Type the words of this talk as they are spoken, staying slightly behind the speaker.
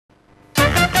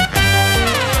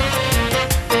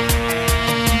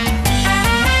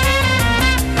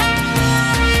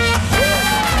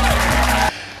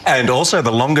And also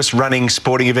the longest running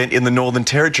sporting event in the Northern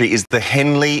Territory is the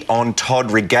Henley-on-Todd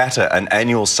Regatta, an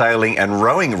annual sailing and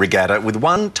rowing regatta with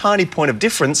one tiny point of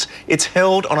difference: it's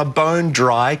held on a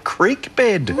bone-dry creek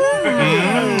bed.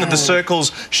 The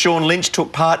Circle's Sean Lynch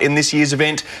took part in this year's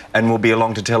event and will be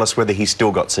along to tell us whether he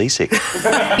still got seasick.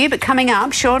 Yeah, but coming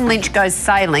up, Sean Lynch goes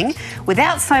sailing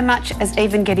without so much as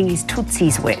even getting his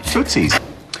tootsies wet. Tootsies.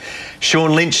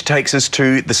 Sean Lynch takes us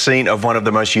to the scene of one of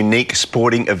the most unique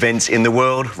sporting events in the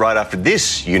world right after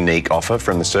this unique offer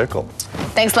from the Circle.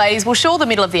 Thanks, ladies. Well, sure, the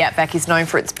middle of the outback is known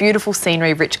for its beautiful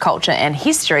scenery, rich culture and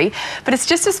history, but it's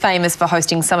just as famous for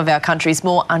hosting some of our country's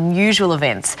more unusual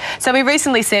events. So we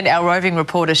recently sent our roving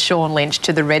reporter Sean Lynch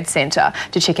to the Red Centre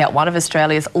to check out one of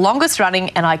Australia's longest running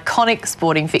and iconic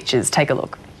sporting fixtures. Take a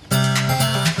look.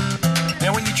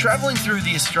 Now, when you're travelling through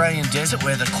the Australian desert,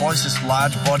 where the closest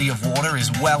large body of water is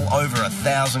well over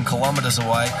 1,000 kilometres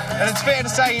away, and it's fair to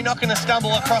say you're not going to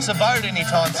stumble across a boat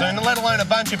anytime soon, let alone a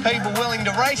bunch of people willing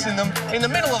to race in them in the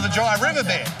middle of a dry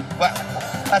riverbed. Well,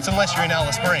 that's unless you're in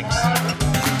Alice Springs.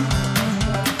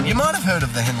 You might have heard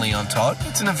of the Henley-on-Todd.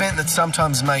 It's an event that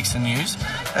sometimes makes the news,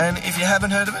 and if you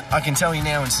haven't heard of it, I can tell you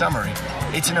now in summary.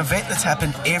 It's an event that's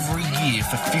happened every year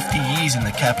for 50 years in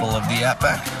the capital of the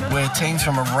outback, where teams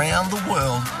from around the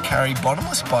world carry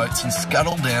bottomless boats and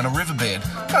scuttle down a riverbed,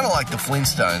 kind of like the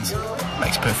Flintstones.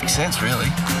 Makes perfect sense,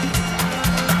 really.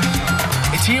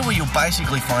 It's here where you'll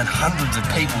basically find hundreds of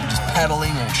people just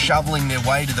paddling or shoveling their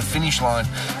way to the finish line,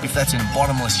 if that's in a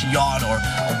bottomless yacht or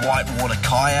a whitewater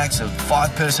kayaks, or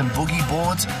 5-person boogie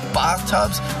boards,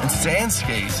 bathtubs and sand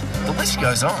skis. The list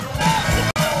goes on.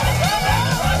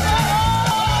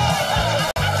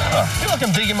 I feel like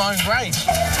I'm digging my own grave.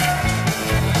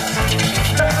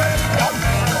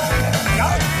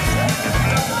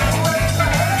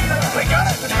 We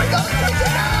got it! We got it! We got it!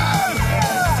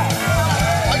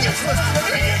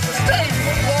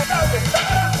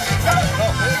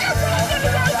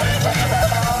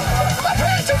 My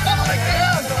pants are falling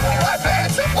down! My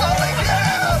pants are falling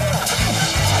down!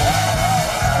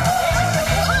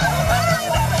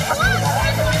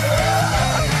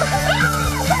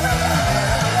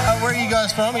 Where are you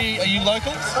guys from? Are you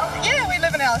locals? Yeah, we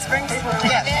live in Alice Springs.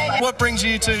 Yeah. What brings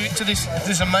you to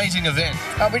this amazing event?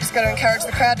 Oh, we just got to encourage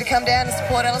the crowd to come down and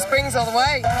support Alice Springs all the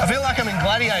way. I feel like I'm in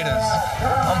Gladiators.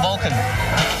 I'm Vulcan.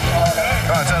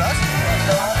 Right, is that us?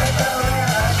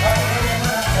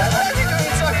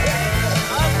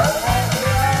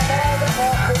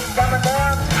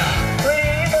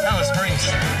 Alice Springs.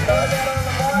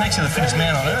 Makes you the fittest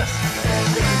man on earth.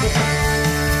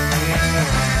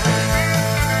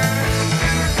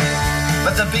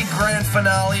 But the big grand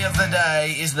finale of the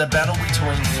day is the battle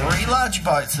between 3 large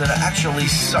boats that are actually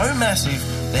so massive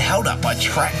they're held up by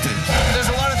tractors. There's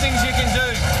a lot of things you can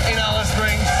do in Alice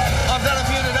Springs. I've done a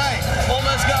few today.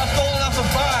 Almost got fallen off a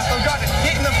bath. I've got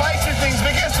hit in the face with things,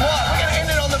 but guess what? We're going to end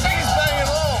it on the biggest bang of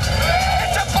all.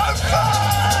 It's a boat fight!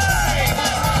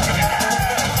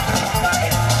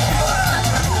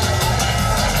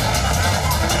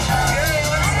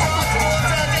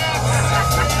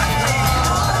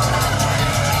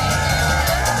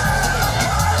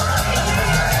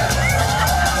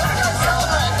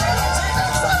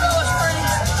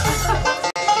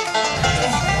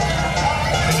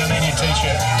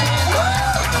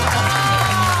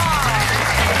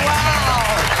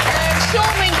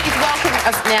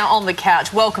 Now on the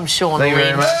couch. Welcome, Sean. Thank you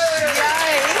very much.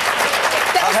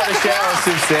 I've had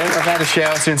a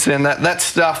shower since then. That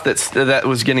stuff that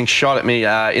was getting shot at me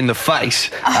in the face.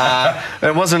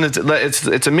 It wasn't.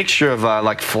 It's a mixture of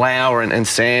like flour and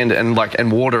sand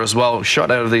and water as well,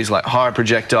 shot out of these like high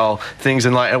projectile things.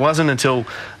 And like it wasn't until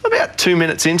about 2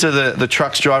 minutes into the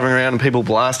trucks driving around and people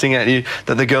blasting at you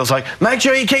that the girl's like, "Make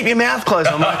sure you keep your mouth closed."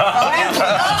 I'm like,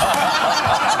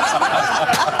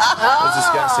 it's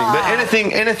disgusting. But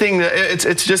anything that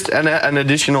it's just an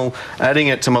additional, adding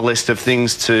it to my list of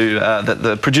things to that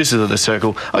the producers of the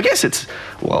Circle, I guess it's,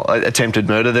 well, attempted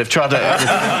murder. They've tried to,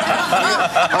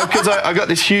 because I got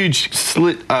this huge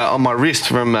slit on my wrist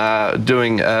from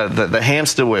doing the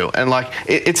hamster wheel, and like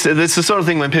it's the sort of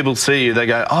thing when people see you, they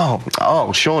go, oh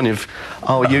Sean, is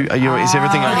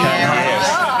everything okay?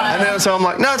 Yes. And then, so I'm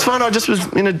like, no, it's fine. I just was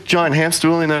in a giant hamster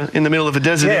wheel in the middle of a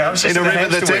desert, in a river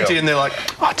that's empty, and they're like,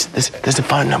 oh, there's a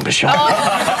phone number, Sean.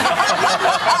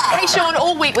 Hey, Sean,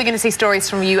 all week week we're going to see stories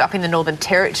from you up in the Northern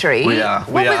Territory. We are.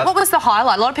 What was the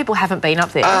highlight? A lot of people haven't been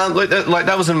up there. Like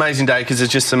that was an amazing day because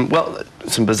there's just some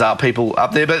bizarre people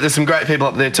up there, but there's some great people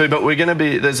up there too. But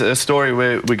there's a story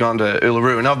where we're going to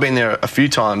Uluru, and I've been there a few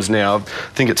times now. I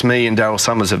think it's me and Daryl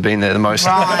Summers have been there the most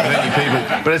of any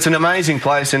people. But it's an amazing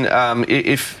place, and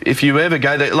if you ever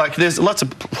go there, like there's lots of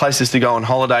places to go on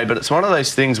holiday, but it's one of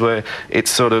those things where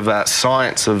it's sort of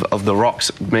science of the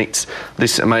rocks meets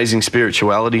this amazing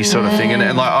spirituality sort of thing.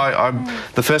 And like I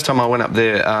the first time I went up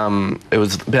there, it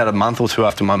was about a month or two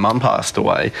after my mum passed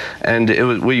away, and it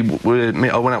was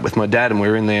I went up with my dad, and we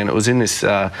were in there, and it was in this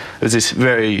it was this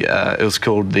very it was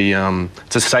called the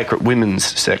it's a sacred women's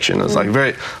section. It was like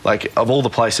very like of all the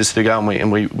places to go,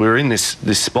 and we were in this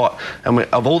spot, and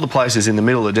of all the places in the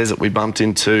middle of the desert, we bumped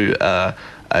into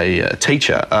a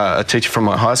teacher from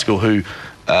my high school who.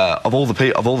 Of all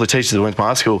the teachers that went to my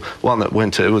high school, one that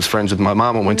was friends with my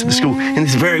mum and went to the school in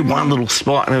this very one little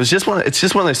spot, and it's just one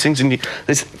of those things. And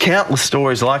there's countless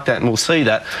stories like that, and we'll see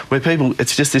that where people.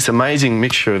 It's just this amazing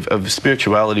mixture of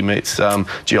spirituality meets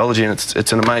geology, and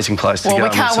it's an amazing place to go. Well,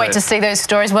 we can't wait to see those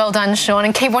stories. Well done, Sean,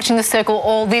 and keep watching The Circle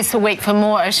all this week for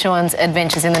more of Sean's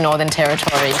adventures in the Northern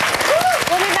Territory.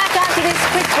 We'll be back after this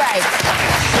quick break.